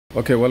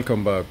Okay,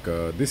 welcome back.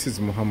 This is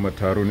Muhammad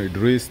Harun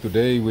Idris.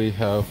 Today we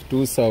have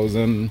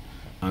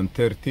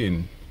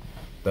 2013.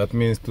 That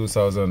means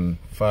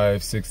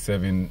 2005, 6,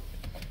 7,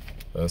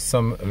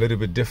 some a little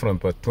bit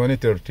different, but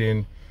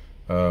 2013,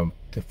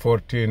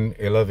 14,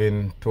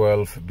 11,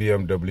 12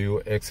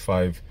 BMW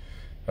X5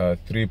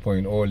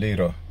 3.0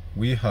 liter.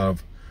 We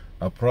have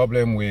a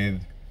problem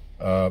with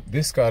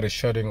this car is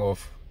shutting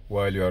off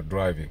while you are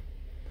driving.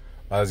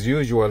 As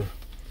usual,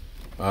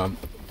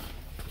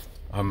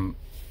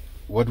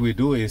 what we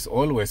do is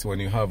always when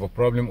you have a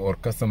problem or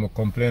customer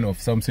complain of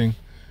something,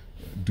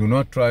 do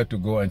not try to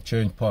go and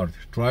change part.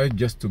 Try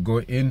just to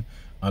go in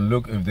and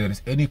look if there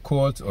is any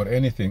codes or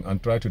anything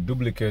and try to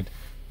duplicate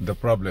the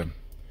problem,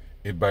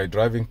 it by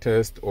driving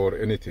test or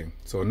anything.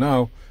 So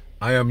now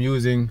I am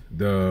using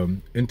the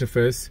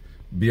interface,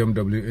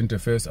 BMW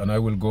interface, and I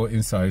will go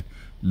inside,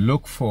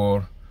 look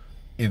for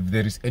if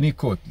there is any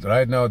code.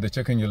 Right now the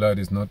check engine light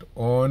is not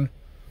on,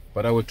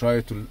 but I will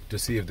try to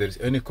see if there is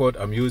any code.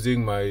 I'm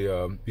using my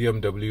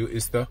BMW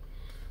Ista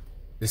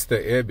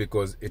A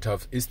because it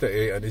has Ista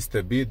A and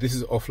Ista B. This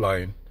is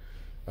offline.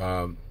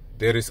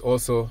 There is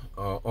also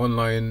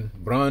online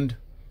brand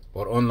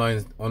or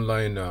online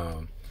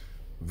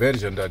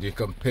version that you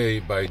can pay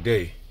by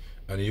day,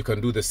 and you can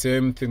do the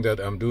same thing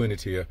that I'm doing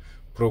it here,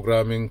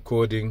 programming,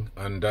 coding,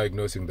 and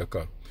diagnosing the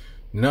car.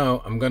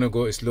 Now I'm gonna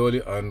go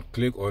slowly and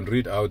click on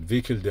read out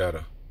vehicle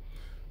data.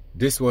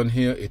 This one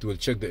here, it will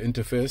check the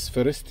interface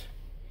first.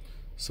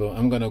 So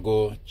I'm gonna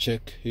go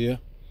check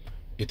here.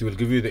 It will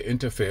give you the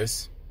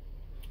interface,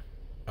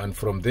 and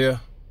from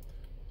there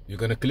you're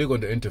gonna click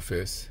on the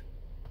interface.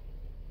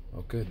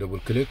 Okay, double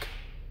click,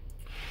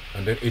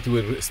 and then it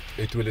will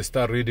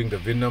start reading the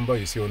VIN number.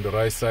 You see on the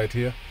right side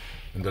here,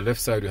 on the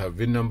left side you have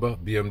VIN number,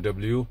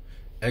 BMW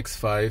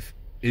X5,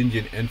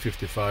 engine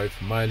N55,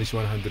 mileage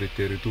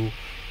 132,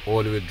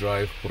 all-wheel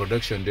drive,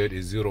 production date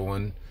is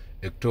 01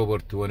 October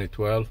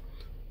 2012,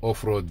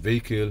 off-road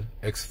vehicle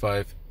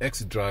X5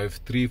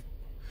 XDrive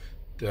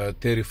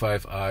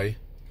 335i,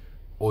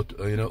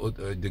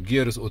 the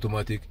gear is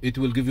automatic. It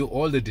will give you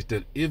all the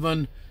detail,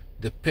 even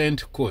the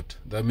paint code.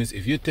 That means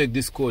if you take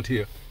this code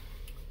here,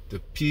 the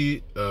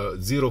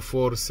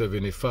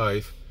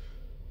P0475,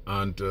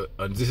 and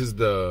this is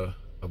the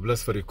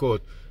blasphemy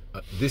code,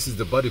 this is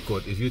the body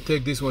code. If you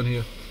take this one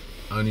here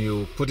and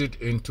you put it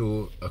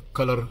into a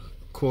color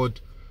code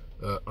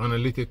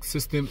analytic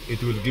system,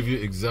 it will give you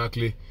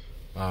exactly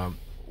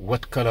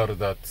what color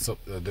that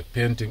the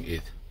painting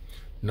is.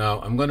 Now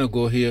I'm gonna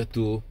go here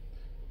to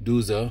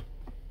do the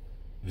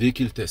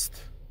vehicle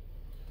test.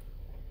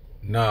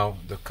 Now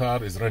the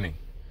car is running.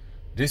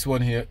 This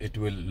one here, it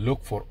will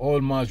look for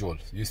all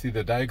modules. You see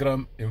the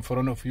diagram in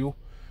front of you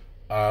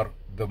are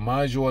the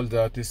module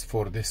that is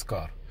for this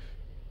car.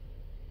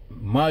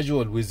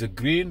 Module with the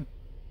green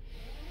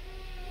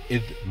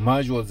is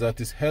module that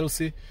is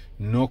healthy,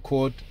 no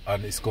code,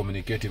 and is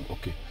communicating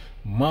okay.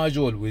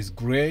 Module with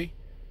gray,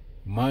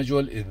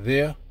 module is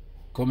there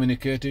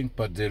communicating,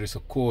 but there is a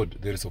code,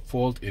 there is a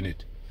fault in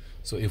it.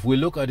 So if we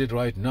look at it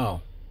right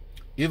now,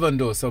 even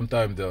though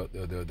sometimes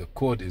the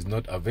code is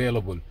not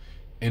available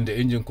in the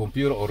engine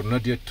computer or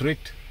not yet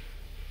tricked,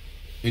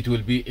 it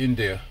will be in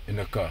there in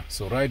the car.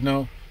 So right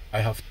now I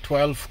have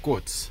 12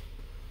 codes.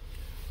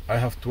 I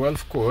have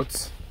 12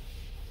 codes.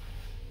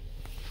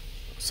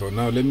 So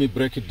now let me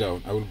break it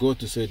down. I will go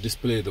to say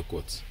display the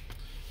codes.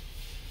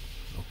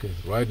 Okay,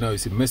 right now you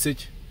see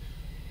message.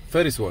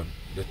 First one,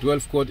 the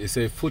 12 code is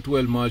a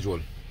footwell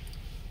module.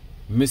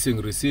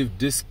 Missing received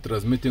disk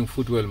transmitting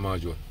footwell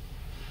module.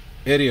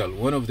 Aerial,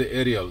 one of the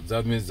aerial,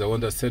 that means the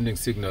one that's sending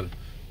signal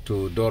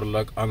to door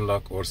lock,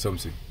 unlock or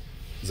something.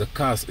 The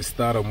cast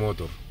starter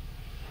motor.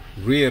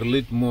 Rear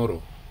lid motor.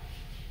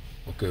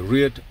 Okay,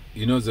 rear,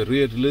 you know the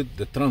rear lid,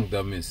 the trunk,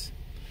 that means.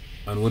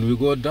 And when we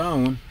go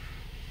down,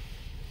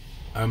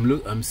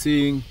 I'm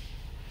seeing,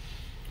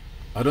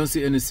 I don't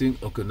see anything.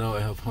 Okay, now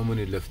I have how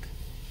many left?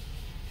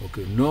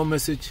 Okay, no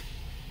message,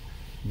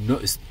 no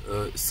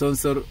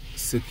sensor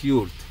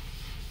secured,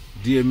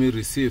 DME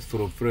received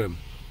from frame,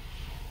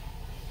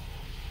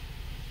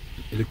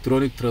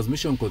 electronic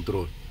transmission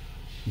control,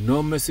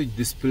 no message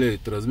display,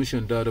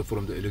 transmission data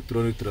from the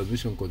electronic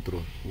transmission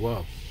control.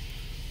 Wow,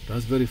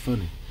 that's very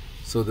funny.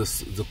 So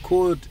the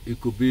code,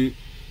 it could be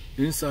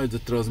inside the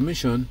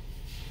transmission.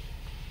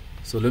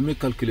 So let me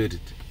calculate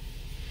it.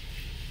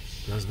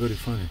 That's very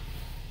funny.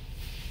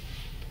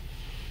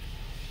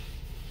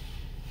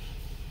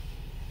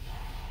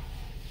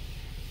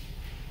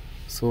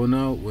 So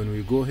now when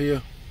we go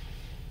here,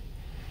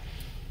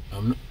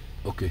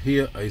 okay,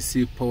 here I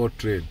see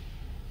powertrain,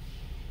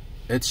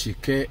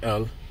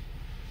 HKL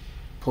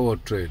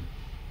powertrain.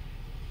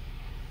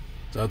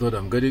 That's what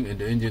I'm getting in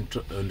the engine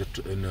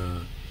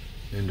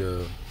in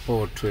the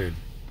powertrain,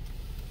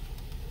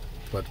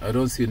 but I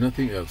don't see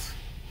nothing else.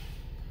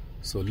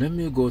 So let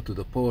me go to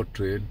the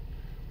powertrain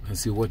and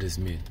see what this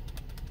means.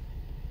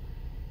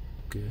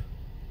 Okay,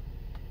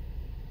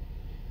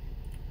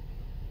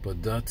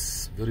 but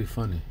that's very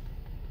funny.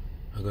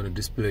 I'm gonna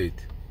display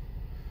it.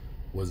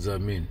 What does that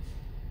mean?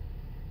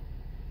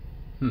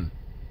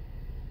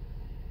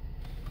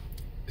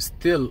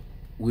 still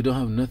we don't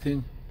have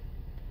nothing.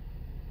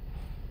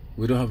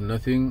 We don't have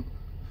nothing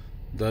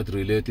that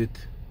related.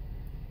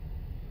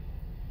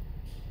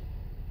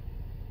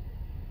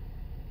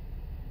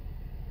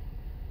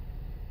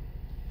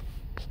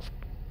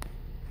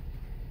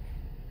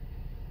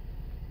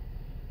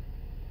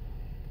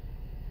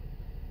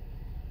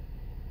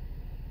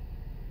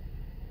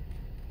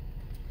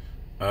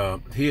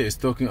 Here is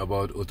talking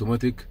about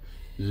automatic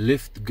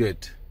lift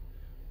gate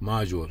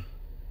module.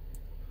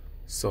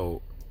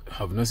 So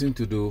have nothing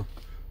to do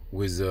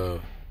with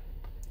you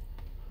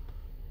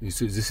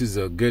see, this is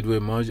a gateway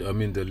module. I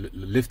mean the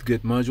lift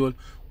gate module.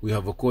 We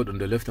have a code on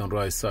the left and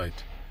right side.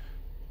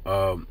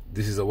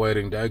 This is a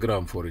wiring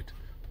diagram for it,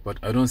 but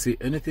I don't see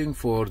anything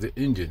for the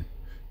engine.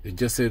 It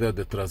just says that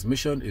the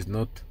transmission is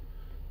not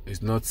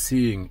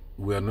seeing.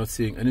 We are not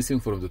seeing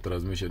anything from the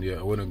transmission. Yeah,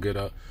 I want to get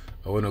out.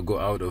 I want to go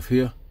out of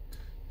here.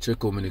 Check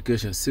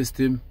communication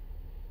system.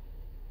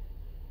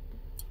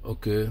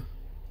 Okay,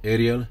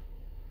 aerial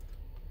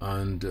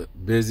and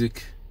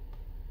basic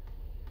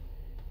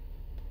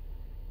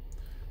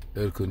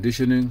air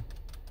conditioning,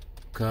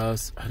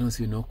 cars. I don't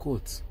see no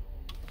codes.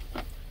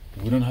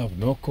 We don't have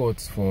no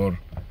codes for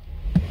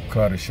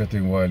car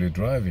shutting while you're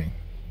driving.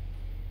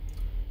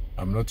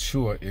 I'm not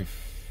sure if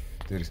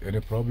there is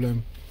any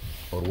problem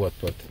or what,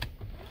 but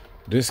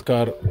this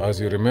car, as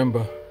you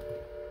remember,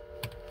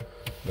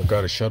 the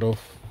car is shut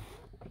off.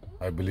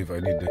 I believe I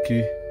need the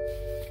key.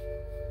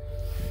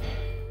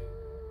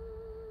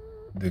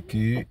 The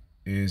key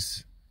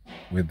is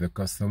with the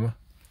customer,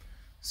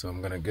 so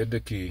I'm gonna get the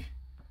key,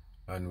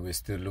 and we're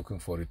still looking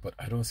for it, but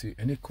I don't see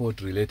any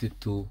code related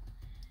to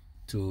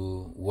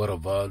water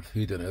valve,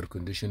 heat and air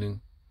conditioning.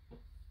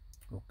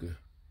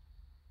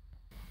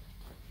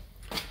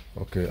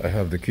 Okay, I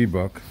have the key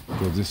back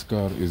because this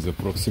car is a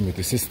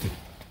proximity system.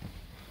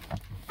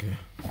 Okay.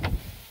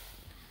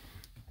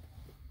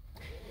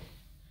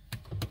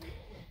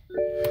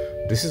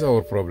 This is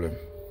our problem.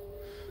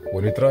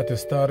 When you try to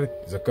start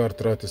it, the car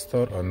tries to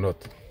start or not.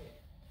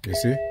 You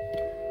see?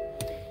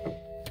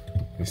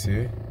 You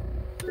see?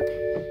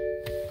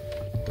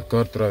 The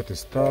car tries to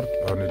start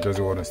and it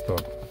doesn't want to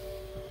start.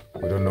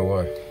 We don't know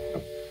why.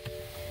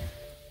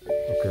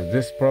 Okay,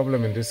 this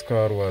problem in this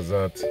car was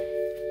that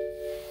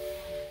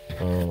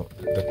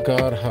the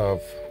car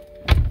have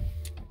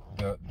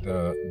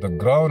the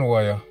ground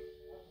wire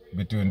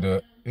between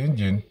the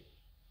engine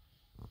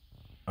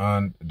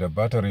and the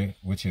battery,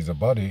 which is the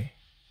body,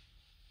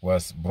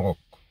 was broke.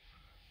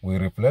 We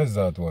replaced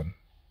that one.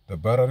 The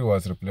battery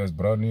was replaced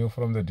brand new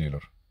from the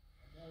dealer.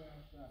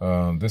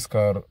 This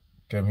car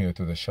came here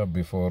to the shop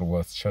before,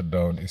 was shut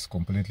down. It's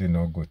completely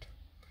no good.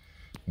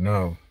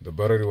 Now the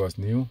battery was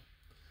new.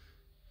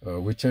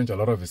 We changed a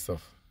lot of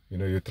stuff. You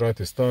know, you try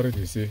to start it,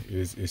 you see,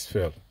 it's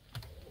failed.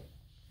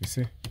 You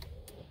see?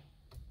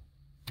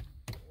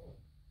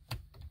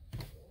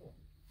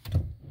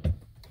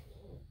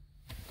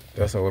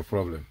 That's our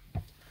problem.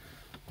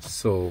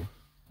 So,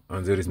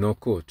 and there is no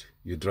code.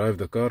 You drive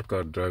the car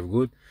drive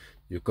good.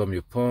 You come,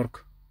 you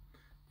park,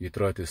 you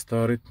try to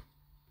start it,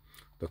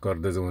 the car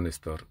doesn't want to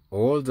start.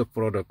 All the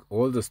product,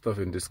 all the stuff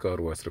in this car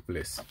was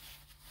replaced.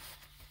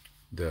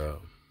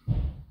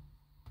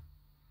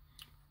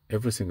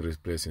 Everything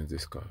replaced in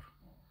this car.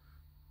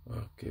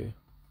 Okay,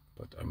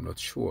 but I'm not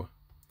sure.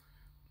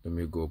 Let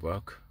me go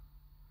back.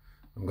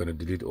 I'm gonna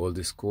delete all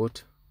this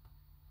code.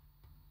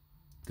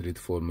 Delete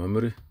phone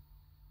memory.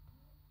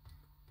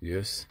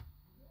 Yes.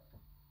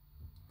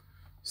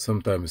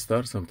 Sometimes it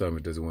starts, sometimes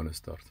it doesn't want to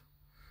start.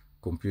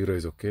 Computer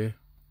is okay.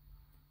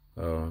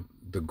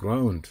 The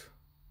ground.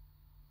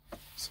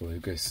 So you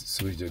guys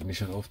switch the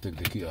ignition off, take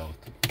the key out.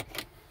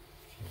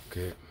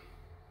 Okay.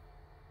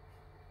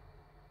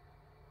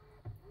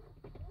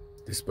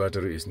 This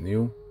battery is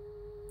new.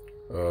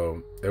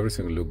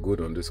 Everything look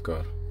good on this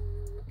car.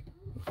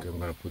 Okay, I'm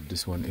gonna put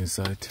this one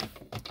inside.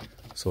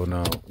 So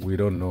now we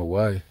don't know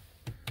why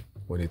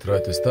when you try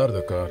to start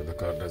the car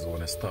doesn't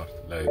want to start.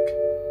 Like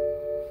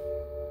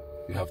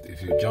you have to,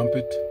 if you jump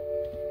it,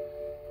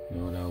 you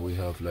know, now we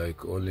have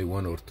like only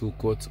 1 or 2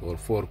 codes or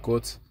 4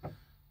 codes.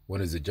 One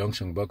is the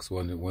junction box,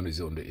 one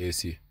is on the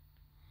AC.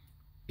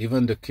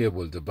 Even the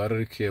cable, the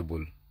battery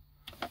cable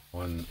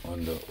on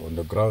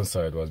the ground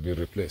side was being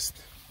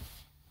replaced.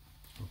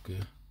 Okay,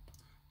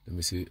 let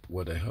me see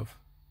what I have.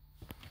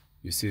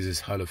 You see this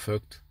Hall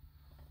effect,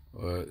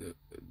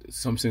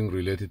 something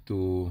related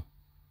to,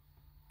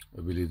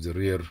 I believe, the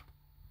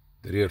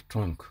rear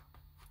trunk.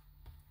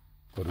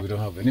 But we don't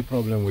have any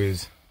problem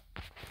with.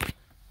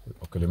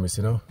 Okay, let me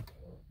see now.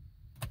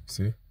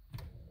 See?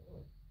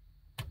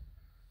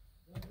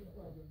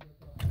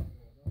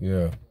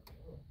 Yeah.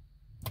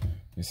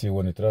 You see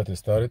when you try to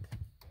start it,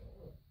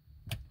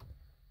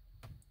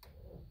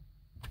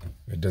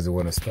 it doesn't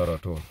want to start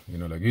at all. You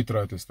know, like you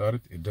try to start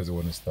it, it doesn't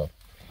want to start.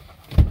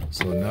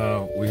 So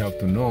now we have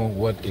to know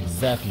what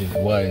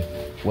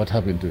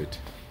happened to it.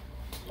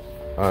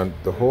 And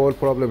the whole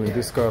problem in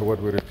this car, what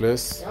we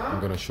replaced, I'm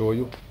gonna show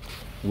you.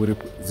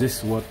 This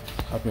is what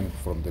happened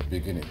from the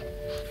beginning.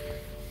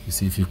 You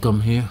see, if you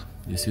come here,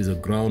 you see the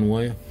ground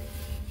wire.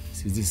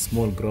 See this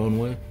small ground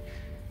wire?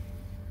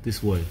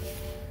 This wire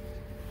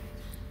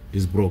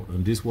is broke,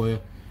 and this wire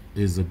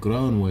is the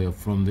ground wire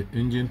from the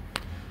engine,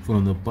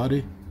 from the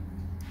body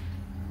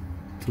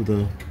to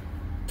the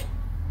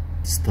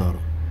starter.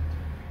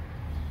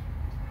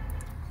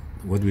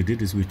 What we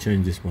did is we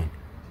changed this one,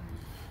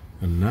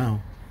 and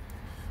now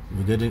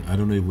we're getting, I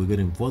don't know if we're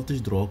getting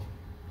voltage drop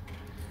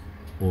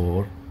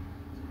or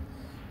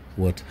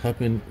what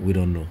happened, we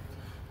don't know,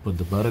 but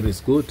the battery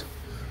is good,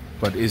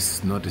 but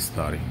it's not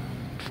starting.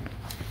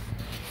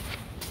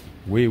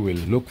 We will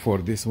look for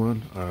this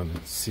one and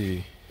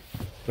see.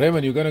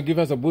 Raymond, you gonna give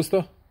us a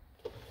booster?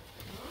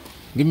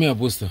 Give me a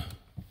booster.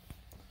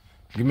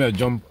 Give me a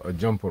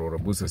jumper or a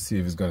booster, see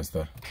if it's gonna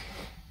start.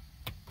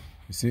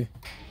 You see?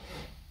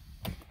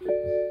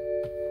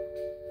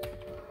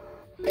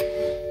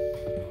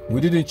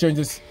 We didn't change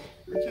this.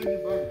 We changed the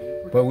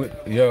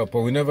battery. But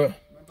we never.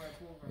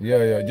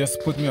 Yeah. Just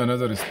put me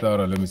another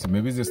starter. Let me see.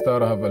 Maybe the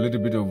starter have a little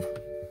bit of.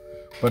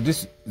 But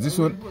this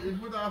one. You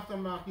put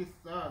aftermarket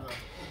starter.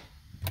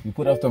 You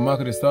put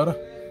aftermarket starter,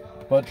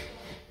 but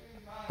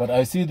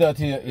I see that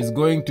here is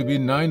going to be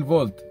 9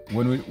 volt.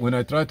 When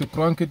I try to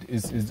crank it,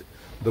 is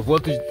the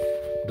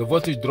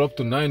voltage dropped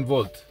to 9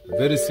 volt.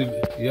 Very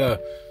severe. Yeah,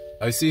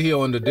 I see here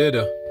on the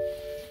data.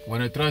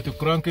 When I try to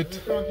crank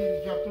it,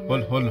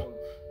 hold on.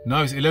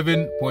 Now it's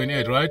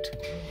 11.8, right?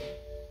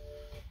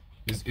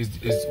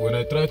 Is when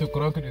I try to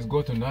crank it, it's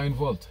go to 9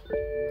 volt.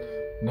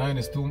 9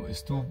 is too.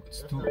 It's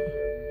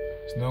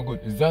no good.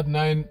 Is that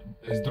 9?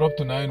 It's dropped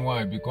to 9.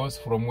 Why? Because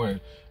from where?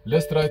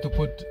 Let's try to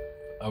put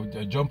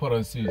a jumper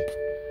and see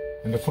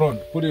in the front.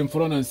 Put it in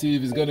front and see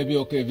if it's gonna be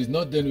okay. If it's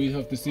not, then we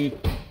have to see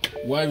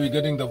why we're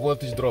getting the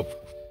voltage drop.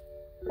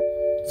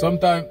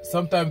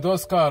 Sometimes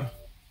those cars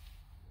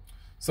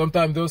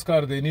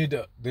they need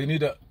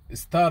a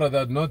starter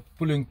that not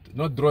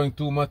drawing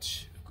too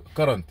much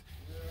current.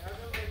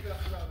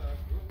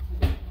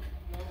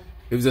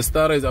 If the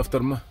starter is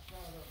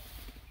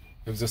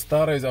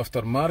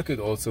aftermarket,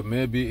 also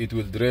maybe it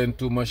will drain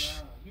too much.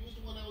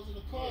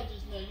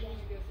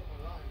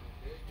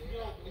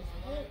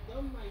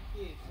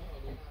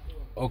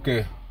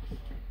 Okay.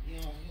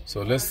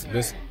 So let's.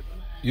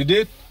 You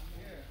did?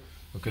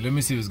 Okay. Let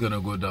me see if it's gonna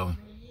go down.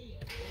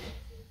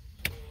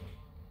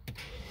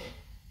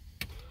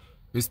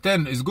 It's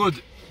 10. It's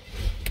good.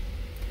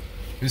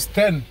 It's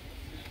 10.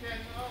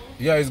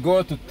 Yeah, it's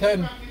go to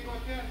 10.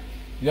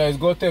 Yeah, it's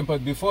got 10,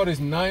 but before it's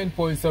 9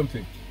 point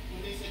something.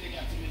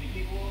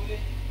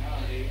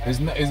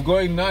 It's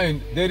going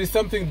 9. There is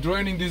something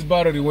draining this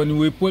battery. When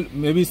we pull,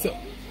 maybe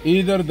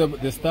either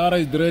the starter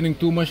is draining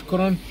too much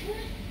current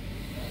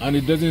and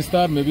it doesn't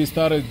start. Maybe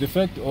starter is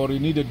defect, or you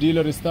need a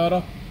dealer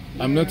starter.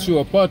 I'm not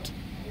sure, but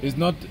it's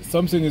not,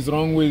 something is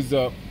wrong with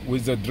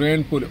the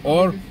drain pull,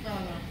 or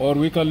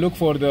we can look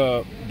for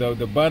the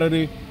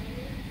battery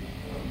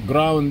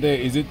ground there.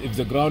 Is it, if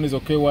the ground is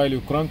okay while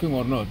you're cranking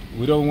or not?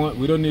 We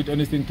don't need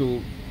anything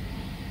to,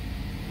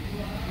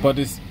 but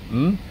it's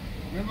Remember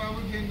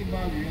we changed the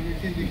battery and we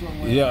changed the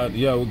ground wire.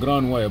 yeah, with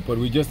ground wire, but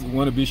we just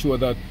want to be sure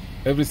that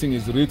everything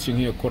is reaching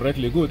here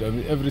correctly good. I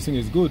mean, everything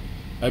is good.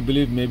 I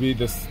believe maybe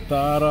the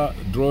starter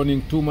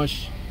draining too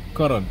much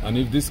current, and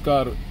if this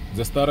car,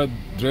 the starter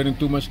draining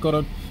too much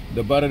current,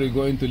 the battery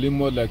go into limp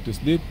mode like to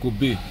sleep, could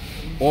be,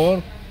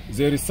 or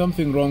there is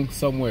something wrong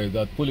somewhere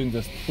that pulling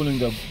the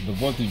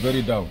voltage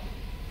very down.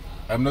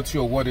 I'm not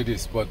sure what it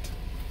is, but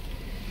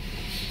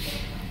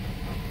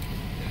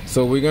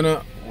so we're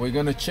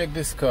gonna check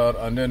this car,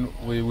 and then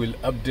we will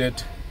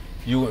update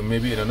you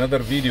maybe in another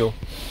video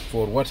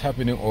for what's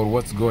happening or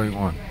what's going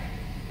on.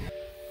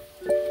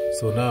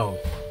 So now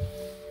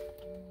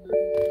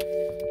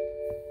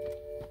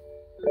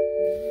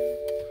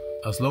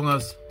as long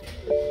as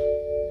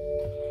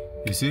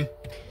you see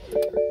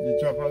The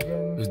drop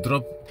again?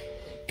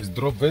 it's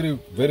dropped very,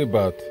 very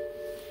bad.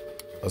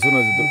 As soon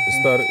as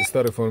it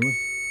started for me.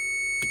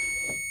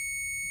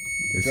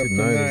 You see,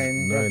 9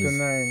 is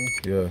 9.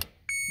 yeah.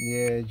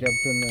 Yeah, drop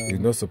to 9. It's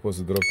not supposed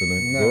to drop to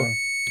 9. No. Go.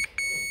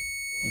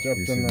 Drop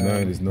You to see,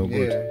 9 is no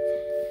good. Yeah.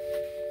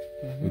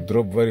 It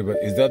dropped very bad.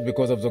 Is that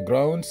because of the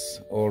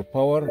grounds or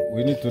power?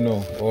 We need to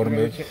know. Or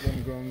maybe Check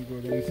them ground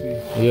good and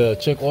see. yeah,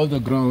 check all the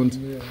ground.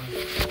 Yeah.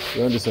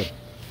 You understand?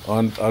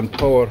 And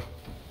power.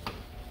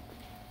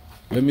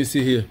 Let me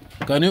see here.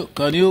 Can you?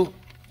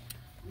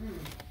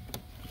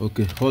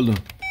 Okay, hold on.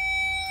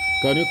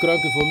 Can you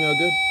crank it for me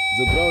again?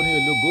 The ground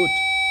here look good.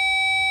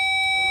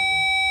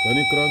 Can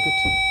you crank it?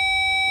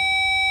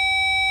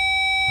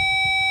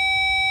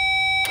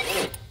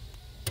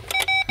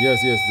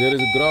 Yes, there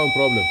is a ground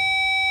problem.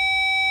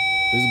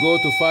 Let's go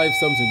to 5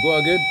 something. Go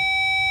again.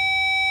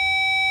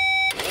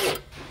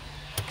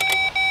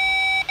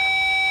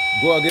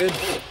 Go again.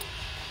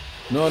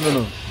 No.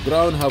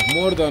 Ground have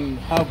more than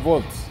half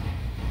volts.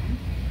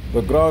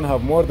 The ground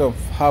have more than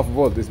half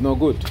volt. It's no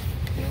good.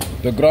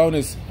 The ground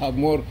is have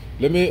more.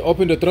 Let me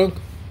open the trunk.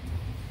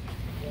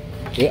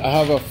 Yeah, I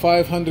have a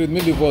 500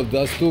 millivolt.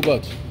 That's too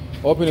much.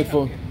 Open it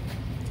for.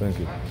 Thank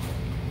you.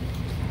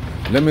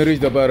 Let me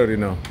reach the battery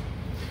now.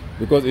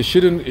 because it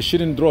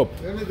shouldn't drop.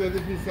 Let me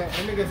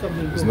get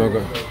something. It's not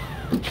good. I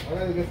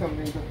gotta get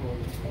something to hold.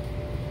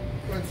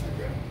 1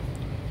 second.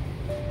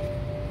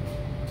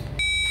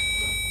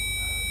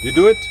 You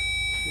do it?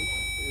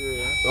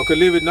 Yeah. Okay,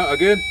 leave it now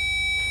again.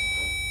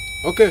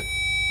 Okay.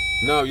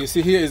 Now you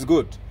see here is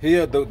good.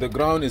 Here the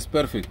ground is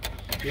perfect.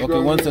 The Okay,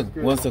 ground one is second.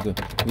 good. 1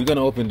 second. We're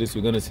gonna open this.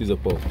 We're gonna see the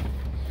pole.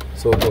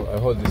 So I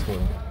hold this one.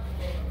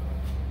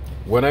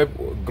 When I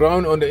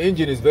ground on the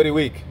engine is very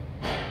weak.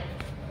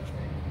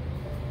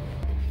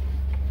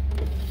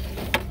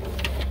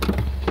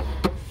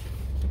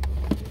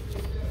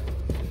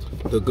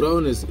 The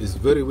ground is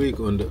very weak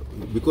on the,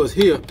 because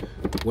here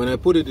when I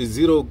put it is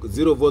zero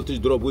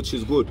voltage drop, which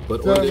is good,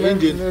 but So on the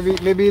engine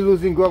maybe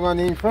losing ground on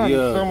the in front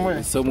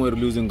somewhere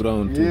losing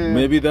ground too. Yeah.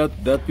 Maybe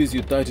that piece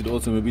you tight it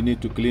also, maybe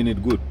need to clean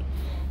it good.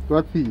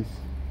 What piece?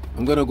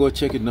 I'm gonna go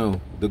check it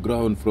now, the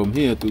ground from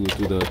here to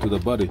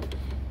the body,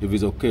 if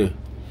it's okay,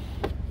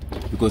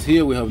 because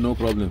here we have no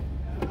problem.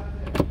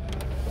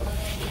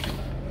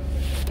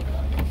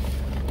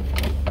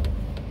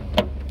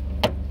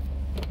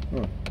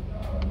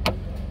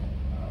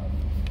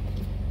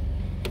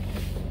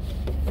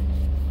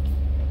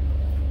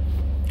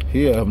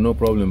 Here I have no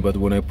problem, but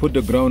when I put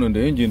the ground on the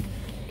engine,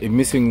 it's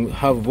missing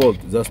half volt.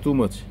 That's too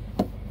much.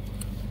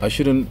 I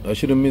shouldn't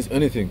miss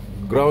anything.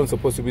 Ground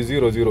supposed to be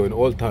 0 in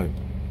all time,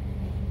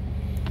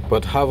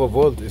 but half a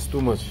volt is too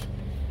much.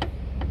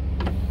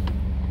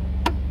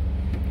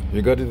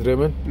 You got it,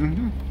 Raymond?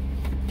 Mm-hmm.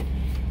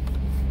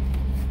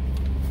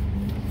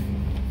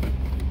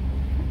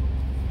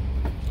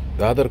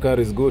 The other car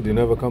is good. You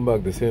never come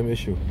back. The same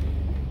issue.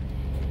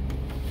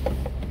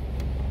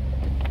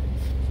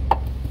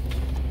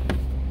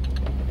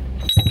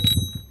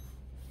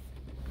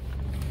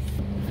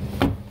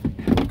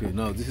 Okay,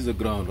 now this is the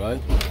ground,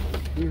 right?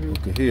 Mm-hmm.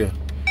 Okay, here.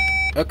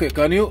 Okay,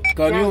 can you?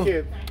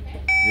 Okay.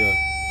 Yeah.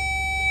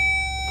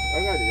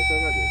 I got this.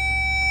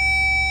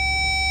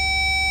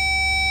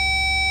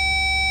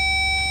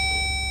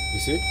 You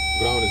see,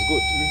 ground is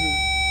good.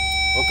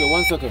 Mm-hmm. Okay,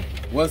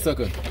 1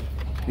 second.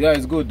 Yeah,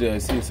 it's good there. I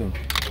see some.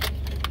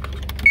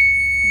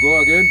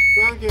 Go again.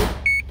 Thank you.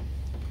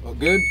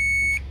 Again.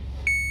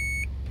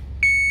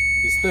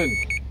 It's 10.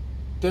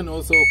 10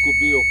 also could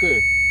be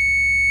okay.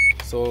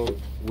 So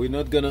we're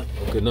not gonna.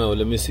 Okay, now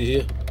let me see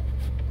here.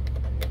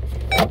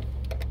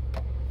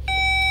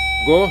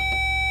 Go.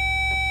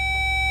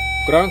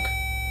 Crank.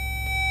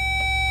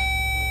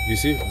 You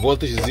see,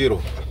 voltage is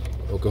 0.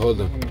 Okay,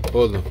 hold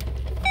on.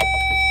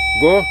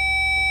 Go.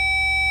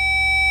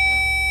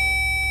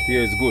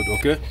 Here is good.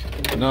 Okay.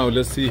 Now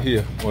let's see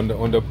here on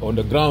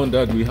the ground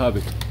that we have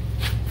it.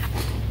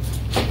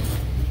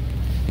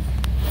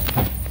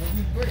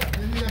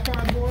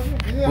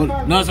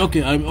 No, it's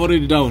okay. I'm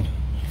already down.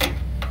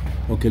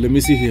 Okay, let me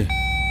see here.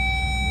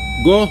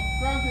 Go.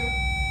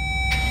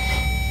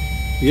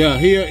 Yeah,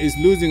 here is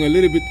losing a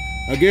little bit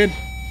again.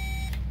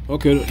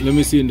 Okay, let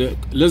me see in the.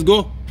 Let's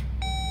go.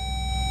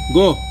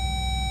 Go.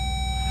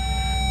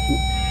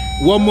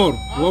 One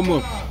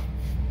more.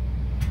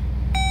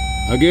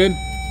 Again.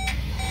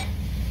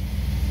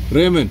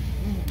 Raymond,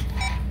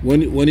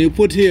 when you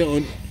put here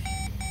on.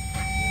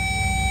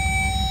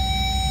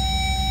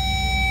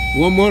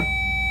 One more.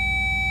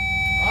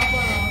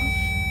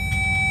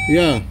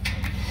 Yeah.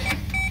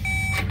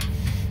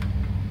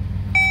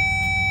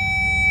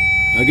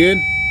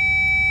 Again.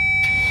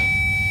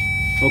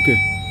 Okay.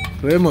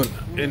 Raymond,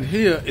 in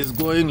here is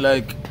going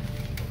like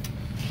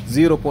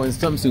 0 point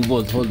something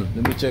volt. Hold on,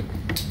 let me check.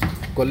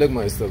 Collect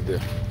my stuff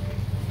there.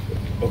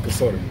 Okay,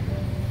 sorry.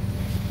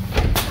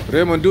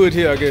 Raymond, do it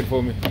here again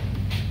for me.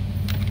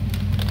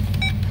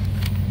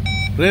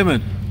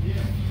 Raymond,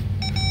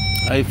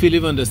 I feel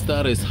even the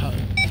star is hot.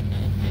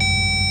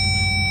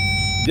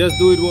 Just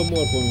do it one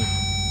more for me.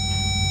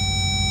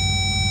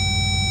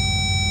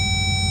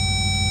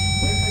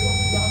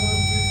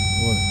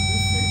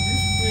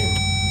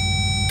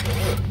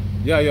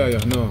 Yeah.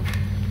 No,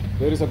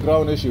 there is a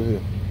ground issue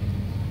here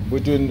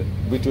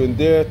between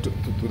there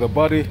to the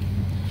body.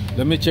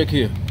 Let me check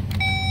here.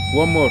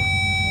 One more.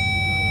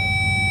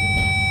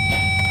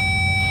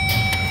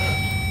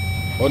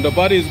 On the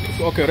body is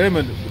okay.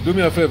 Raymond, do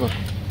me a favor.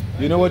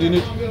 You know what you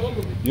need?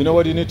 You know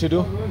what you need to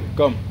do?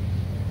 Come.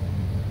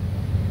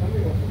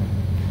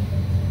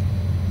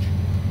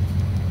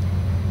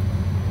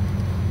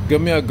 Give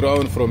me a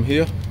ground from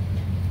here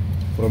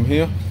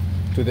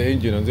to the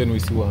engine, and then we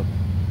see what happens.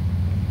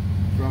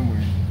 From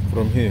where?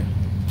 From here.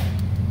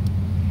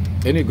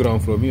 Any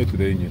ground from here to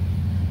the engine.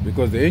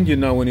 Because the engine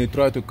now, when you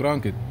try to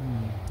crank it,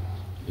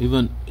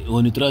 even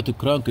when you try to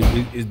crank it,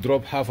 it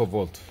drops half a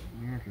volt.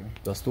 Okay.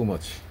 That's too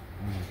much.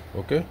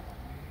 Okay?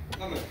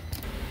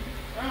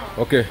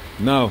 Okay,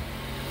 now,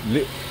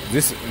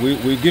 this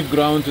we give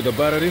ground to the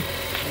battery.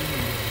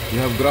 You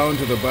have ground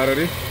to the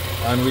battery,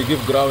 and we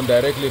give ground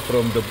directly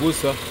from the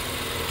booster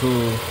to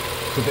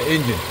the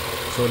engine.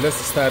 So let's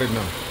start it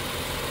now.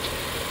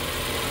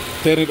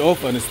 Turn it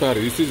off and start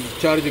it. You see,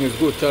 charging is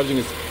good. Charging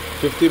is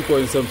 15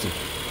 point something.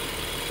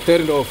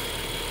 Turn it off.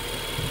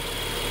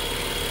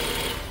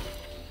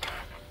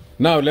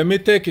 Now let me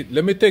take it.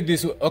 Let me take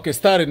this. Okay,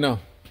 start it now.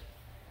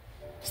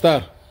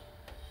 Start.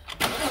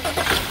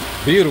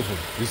 Beautiful.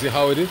 You see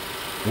how it is?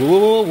 Whoa,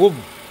 whoa, whoa, whoa.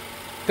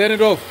 Turn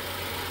it off.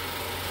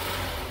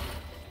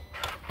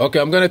 Okay,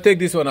 I'm gonna take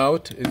this one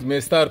out. It may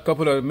start a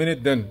couple of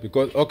minutes then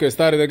because okay,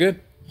 start it again.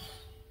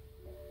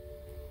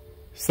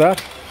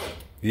 Start.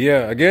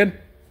 Yeah, again.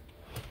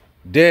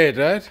 Dead,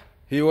 right?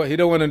 He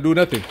don't want to do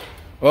nothing.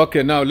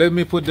 Okay, now let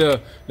me put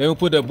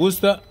the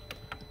booster,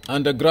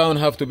 and the ground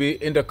have to be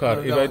in the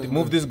car. If I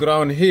move this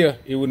ground here,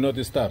 it will not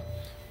start.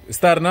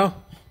 Start now.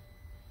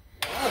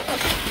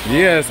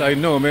 Yes, I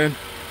know, man.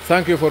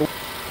 Thank you for.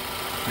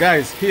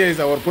 Guys, here is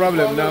our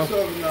problem now.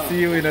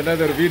 See you in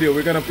another video.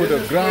 We're gonna put a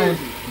ground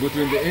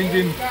between the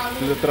engine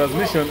to the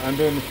transmission, and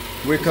then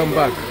we come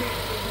back.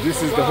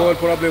 This is the whole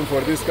problem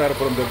for this car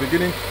from the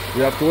beginning.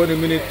 We have 20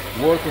 minutes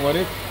working on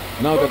it.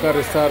 Now the car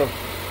is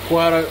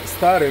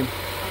starting.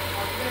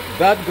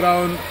 That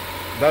ground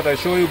that I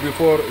showed you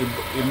before,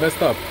 it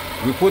messed up.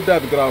 We put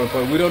that ground,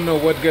 but we don't know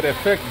what get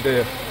effect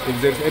there.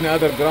 If there's any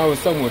other ground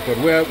somewhere, but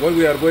what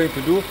we are going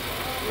to do,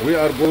 we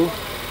are going to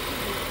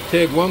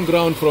take one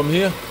ground from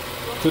here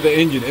to the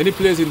engine, any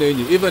place in the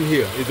engine, even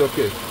here, it's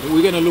okay.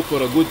 We're gonna look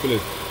for a good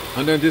place,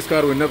 and then this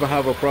car will never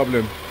have a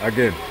problem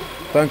again.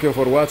 Thank you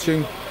for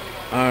watching,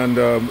 and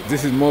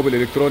this is Mobile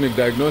Electronic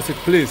Diagnostic.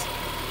 Please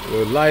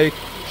like,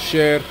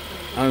 share,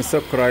 and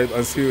subscribe,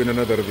 and see you in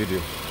another video.